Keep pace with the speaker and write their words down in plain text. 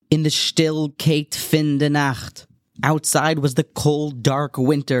in the still Kate fin de Nacht. Outside was the cold, dark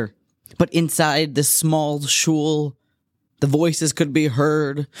winter, but inside the small shul, the voices could be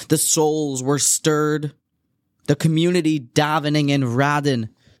heard, the souls were stirred. The community davening in Radin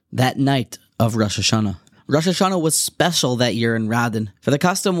that night of Rosh Hashanah. Rosh Hashanah was special that year in Radin, for the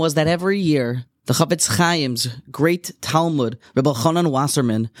custom was that every year, the Chafetz Chaim's great Talmud, Rebbe Chanan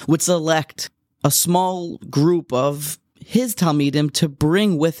Wasserman, would select a small group of his Talmidim to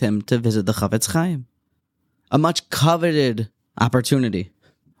bring with him to visit the Chafetz Chaim. A much coveted opportunity.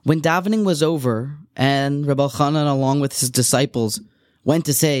 When davening was over, and Rebbe Chanan, along with his disciples, went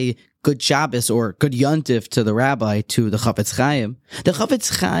to say Good Shabbos or Good Yontif to the rabbi, to the Chafetz Chaim, the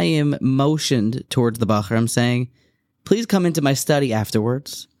Chafetz Chaim motioned towards the Bachram, saying, please come into my study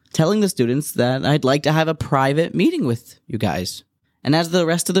afterwards, telling the students that I'd like to have a private meeting with you guys. And as the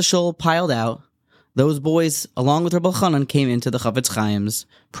rest of the shul piled out, those boys, along with Rebbe Chanan, came into the Chafetz Chaim's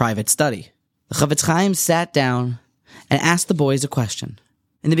private study. The Chafetz Chaim sat down and asked the boys a question.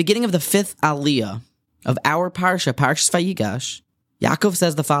 In the beginning of the 5th Aliyah of our Parshas Vayigash, Yaakov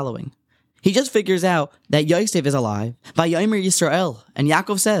says the following. He just figures out that Yosef is alive. Vayomer Yisrael. And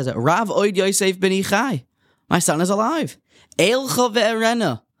Yaakov says, Rav oid Yosef ben Ichai. My son is alive. Eilcha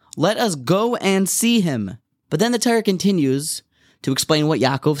ve'erena. Let us go and see him. But then the Torah continues to explain what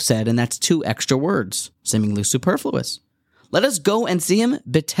Yaakov said, and that's 2 extra words, seemingly superfluous. Let us go and see him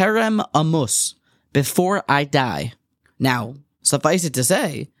beterem amus, before I die. Now, suffice it to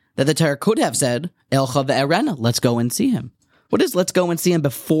say that the Torah could have said, Eilcha ve'erena, let's go and see him. What is let's go and see him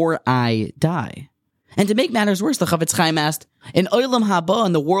before I die? And to make matters worse, the Chafetz Chaim asked, in Olam Haba,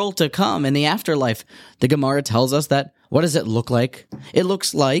 in the world to come, in the afterlife, the Gemara tells us that, what does it look like? It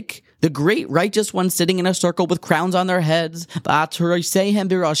looks like the great righteous ones sitting in a circle with crowns on their heads,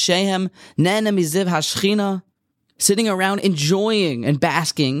 sitting around enjoying and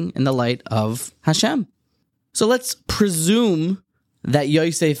basking in the light of Hashem. So let's presume that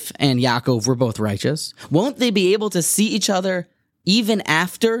Yosef and Yaakov were both righteous. Won't they be able to see each other even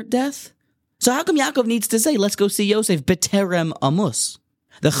after death? So how come Yaakov needs to say, let's go see Yosef beterem amus?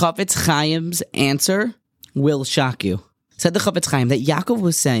 The Chafetz Chaim's answer will shock you. Said the Chafetz Chaim that Yaakov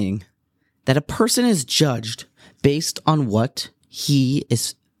was saying that a person is judged based on what he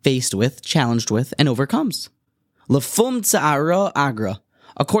is faced with, challenged with, and overcomes. Lefum tsa'ara agra.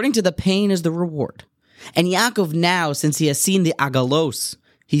 According to the pain is the reward. And Yaakov now, since he has seen the agalos,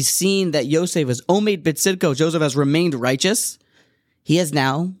 he's seen that Yosef is omed b'tzidko, Joseph has remained righteous, he has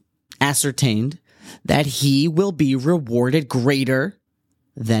now ascertained that he will be rewarded greater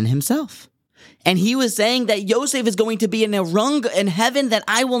than himself. And he was saying that Yosef is going to be in a rung in heaven that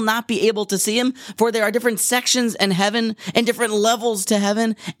I will not be able to see him, for there are different sections in heaven and different levels to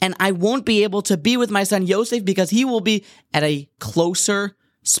heaven, and I won't be able to be with my son Yosef because he will be at a closer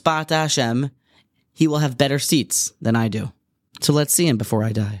spot to Hashem. He will have better seats than I do. So let's see him before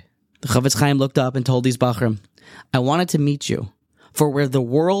I die. The Chafetz Chaim looked up and told these Bachrim, I wanted to meet you for where the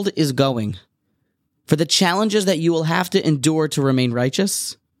world is going, for the challenges that you will have to endure to remain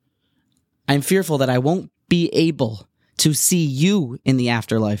righteous. I'm fearful that I won't be able to see you in the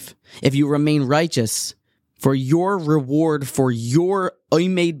afterlife if you remain righteous, for your reward for your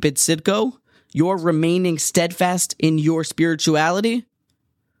oimed b'tzidko, your remaining steadfast in your spirituality,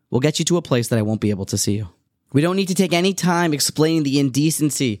 will get you to a place that I won't be able to see you. We don't need to take any time explaining the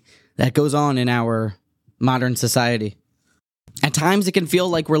indecency that goes on in our modern society. At times it can feel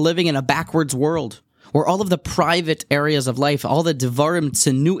like we're living in a backwards world, where all of the private areas of life, all the Dvarim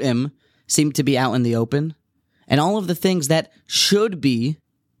Tzenuim, seem to be out in the open, and all of the things that should be,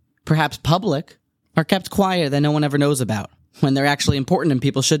 perhaps public, are kept quiet that no one ever knows about, when they're actually important and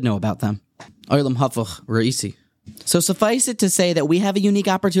people should know about them. Olam hafach reisi. So suffice it to say that we have a unique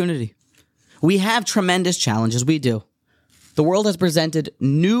opportunity. We have tremendous challenges, we do. The world has presented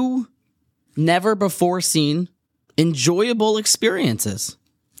new, never-before-seen, enjoyable experiences.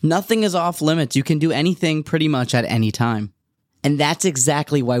 Nothing is off limits. You can do anything pretty much at any time. And that's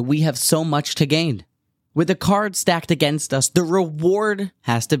exactly why we have so much to gain. With the cards stacked against us, the reward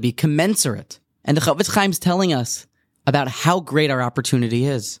has to be commensurate. And the Chafetz Chaim's telling us about how great our opportunity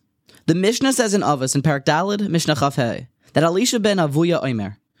is. The Mishnah says in Avos, in Parak Daled, Mishnah Chaf Hei, that Elisha ben Avuya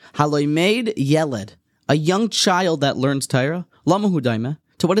Omer, Haloimed Yeled, a young child that learns Torah, Lamahu Daima,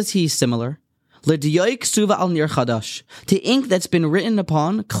 to what is he similar? L'diyoik suva al nir chadash, to ink that's been written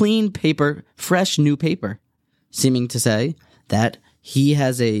upon clean paper, fresh new paper. Seeming to say that he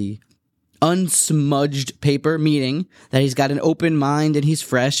has a unsmudged paper, meaning that he's got an open mind and he's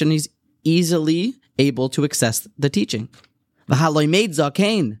fresh and he's easily able to access the teaching. V'haloimed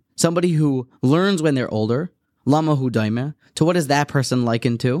zakein, somebody who learns when they're older, lama hu daima, to what is that person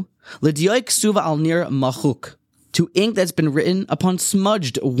likened to? L'dioi ksuva al nir machuk, to ink that's been written upon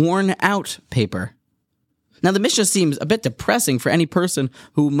smudged, worn-out paper. Now, the Mishnah seems a bit depressing for any person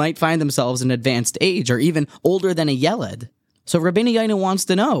who might find themselves in advanced age or even older than a Yeled. So Rabbeinu Yaina wants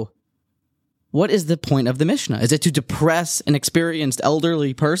to know, what is the point of the Mishnah? Is it to depress an experienced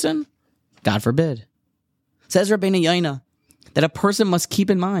elderly person? God forbid. Says Rabbeinu Yaina that a person must keep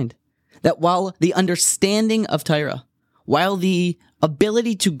in mind that while the understanding of Torah, while the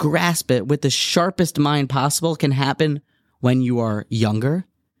ability to grasp it with the sharpest mind possible can happen when you are younger,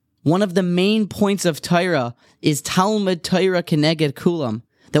 one of the main points of Torah is Talmud Torah Keneged Kulam,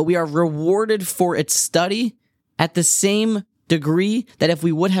 that we are rewarded for its study at the same degree that if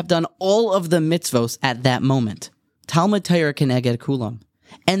we would have done all of the mitzvos at that moment. Talmud Torah Keneged Kulam.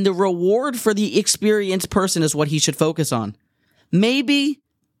 And the reward for the experienced person is what he should focus on. Maybe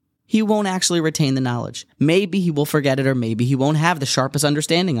he won't actually retain the knowledge. Maybe he will forget it, or maybe he won't have the sharpest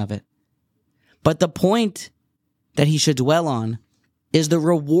understanding of it. But the point that he should dwell on is the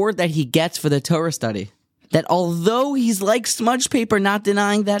reward that he gets for the Torah study. That although he's like smudge paper, not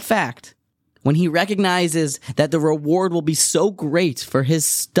denying that fact, when he recognizes that the reward will be so great for his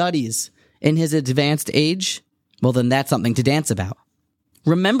studies in his advanced age, well, then that's something to dance about.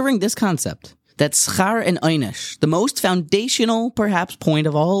 Remembering this concept, that schar and einish, the most foundational, perhaps, point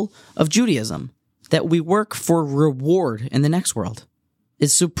of all of Judaism, that we work for reward in the next world,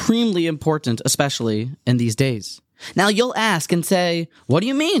 is supremely important, especially in these days. Now you'll ask and say, what do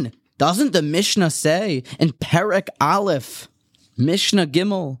you mean? Doesn't the Mishnah say in Perek Aleph, Mishnah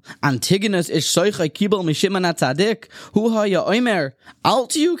Gimel, Antigonus ish soicha kibel mishiman atzadik, hu haya oimer, al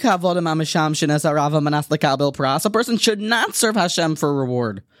tiyu kavodim amisham shenes arava manas lekabel pras. A person should not serve Hashem for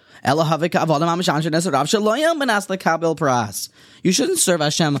reward. Ela have kavodim amisham shenes arav sheloyam manas lekabel pras. You shouldn't serve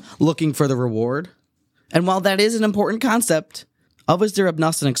Hashem looking for the reward. And while that is an important concept, Avos Reb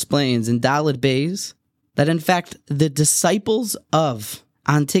Nosson explains in Daled Beis that in fact the disciples of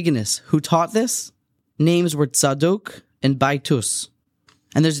Antigonus who taught this, names were Tzadok and Baitus.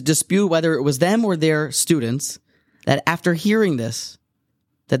 And there's a dispute whether it was them or their students that after hearing this,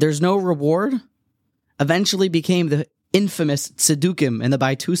 that there's no reward, eventually became the infamous Tzedukim and the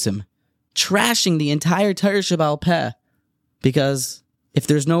Baitusim, trashing the entire Torah Sheba'al Peh, because if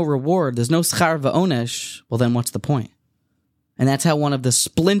there's no reward, there's no schar v'onesh, well then what's the point? And that's how one of the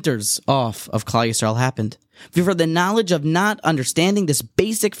splinters off of Klal Yisrael happened. For the knowledge of not understanding this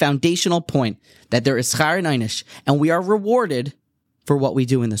basic foundational point that there is schar and einish, and we are rewarded for what we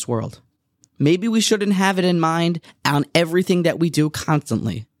do in this world. Maybe we shouldn't have it in mind on everything that we do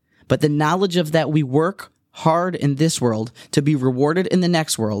constantly, but the knowledge of that we work hard in this world to be rewarded in the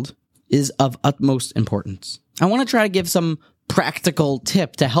next world is of utmost importance. I want to try to give some practical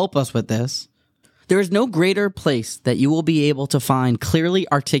tip to help us with this. There is no greater place that you will be able to find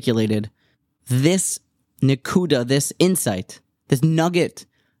clearly articulated this nekuda, this insight, this nugget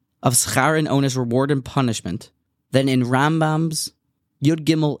of schar and onus, reward and punishment, than in Rambam's Yud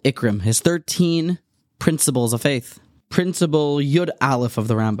Gimel Ikrim, his 13 principles of faith. Principle Yud Aleph of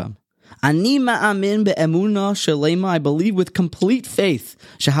the Rambam. Ani ma'amin be'emuna shelema, I believe with complete faith,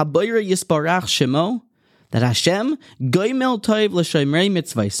 shehabayra yisparach shemo, that Hashem, goymel toiv l'shomerei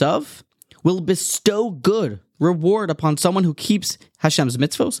mitzvaysav, will bestow good reward upon someone who keeps Hashem's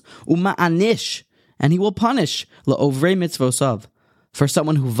mitzvos, uma'anish, and he will punish la'ovrei mitzvosav, for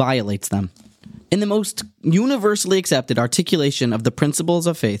someone who violates them. In the most universally accepted articulation of the principles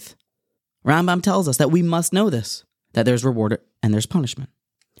of faith, Rambam tells us that we must know this, that there's reward and there's punishment.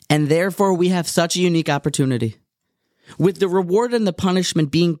 And therefore we have such a unique opportunity. With the reward and the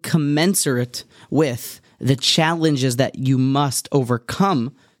punishment being commensurate with the challenges that you must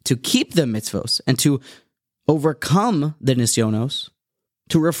overcome to keep the mitzvos and to overcome the nisyonos,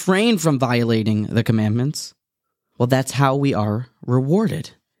 to refrain from violating the commandments, well, that's how we are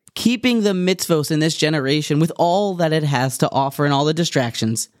rewarded. Keeping the mitzvos in this generation with all that it has to offer and all the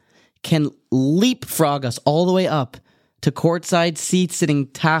distractions can leapfrog us all the way up to courtside seats sitting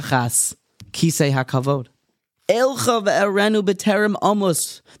tachas kisei hakavod. Elcha ve'erenu b'terem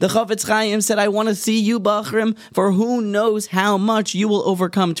amos. The Chafetz Chaim said, I want to see you, Bachrim, for who knows how much you will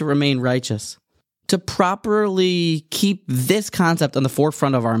overcome to remain righteous. To properly keep this concept on the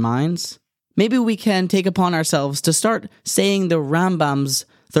forefront of our minds, maybe we can take upon ourselves to start saying the Rambam's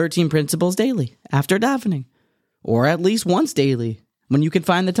 13 principles daily after davening, or at least once daily when you can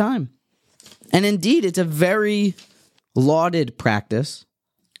find the time. And indeed, it's a very lauded practice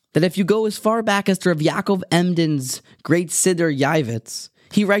that if you go as far back as to Rav Yaakov Emden's great Siddur Yavitz,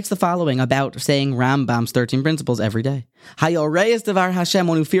 He writes the following about saying Rambam's 13 principles every day. Hayoreyes Dvar Hashem,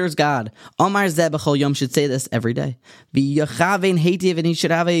 one who fears God. Omar Zeh b'chol yom should say this every day. V'yachavein heitiv, and he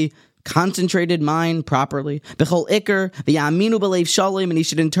should have a concentrated mind properly. B'chol ikar, v'yaminu b'leiv shalom, and he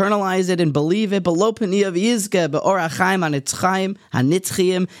should internalize it and believe it. B'lo peniya v'yizke b'or achaim hanitzchaim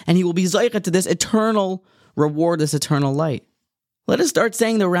hanitzchiyim, and he will be zoichet to this eternal reward, this eternal light. Let us start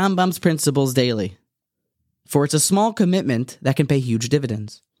saying the Rambam's principles daily, for it's a small commitment that can pay huge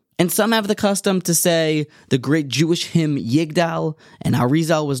dividends. And some have the custom to say the great Jewish hymn Yigdal, and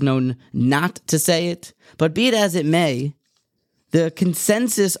Arizal was known not to say it. But be it as it may, the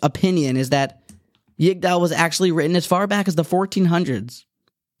consensus opinion is that Yigdal was actually written as far back as the 1400s.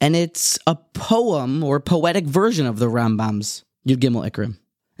 And it's a poem or poetic version of the Rambam's Yud Gimel Ikrim.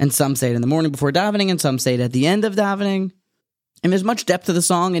 And some say it in the morning before davening, and some say it at the end of davening. And there's much depth to the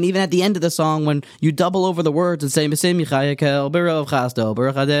song, and even at the end of the song, when you double over the words and say, you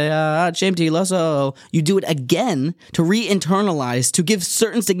do it again to re-internalize, to give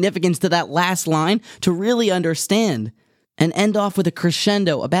certain significance to that last line, to really understand, and end off with a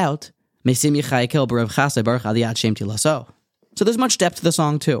crescendo about, so there's much depth to the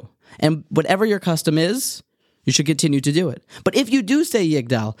song too. And whatever your custom is, you should continue to do it. But if you do say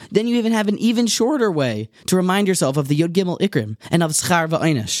Yigdal, then you even have an even shorter way to remind yourself of the Yud Gimel Ikrim and of Schar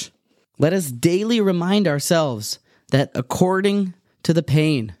V'Einish. Let us daily remind ourselves that according to the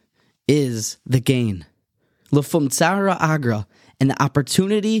pain is the gain. L'fum tzara agra, and the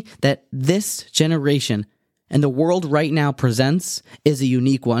opportunity that this generation and the world right now presents is a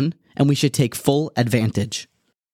unique one, and we should take full advantage.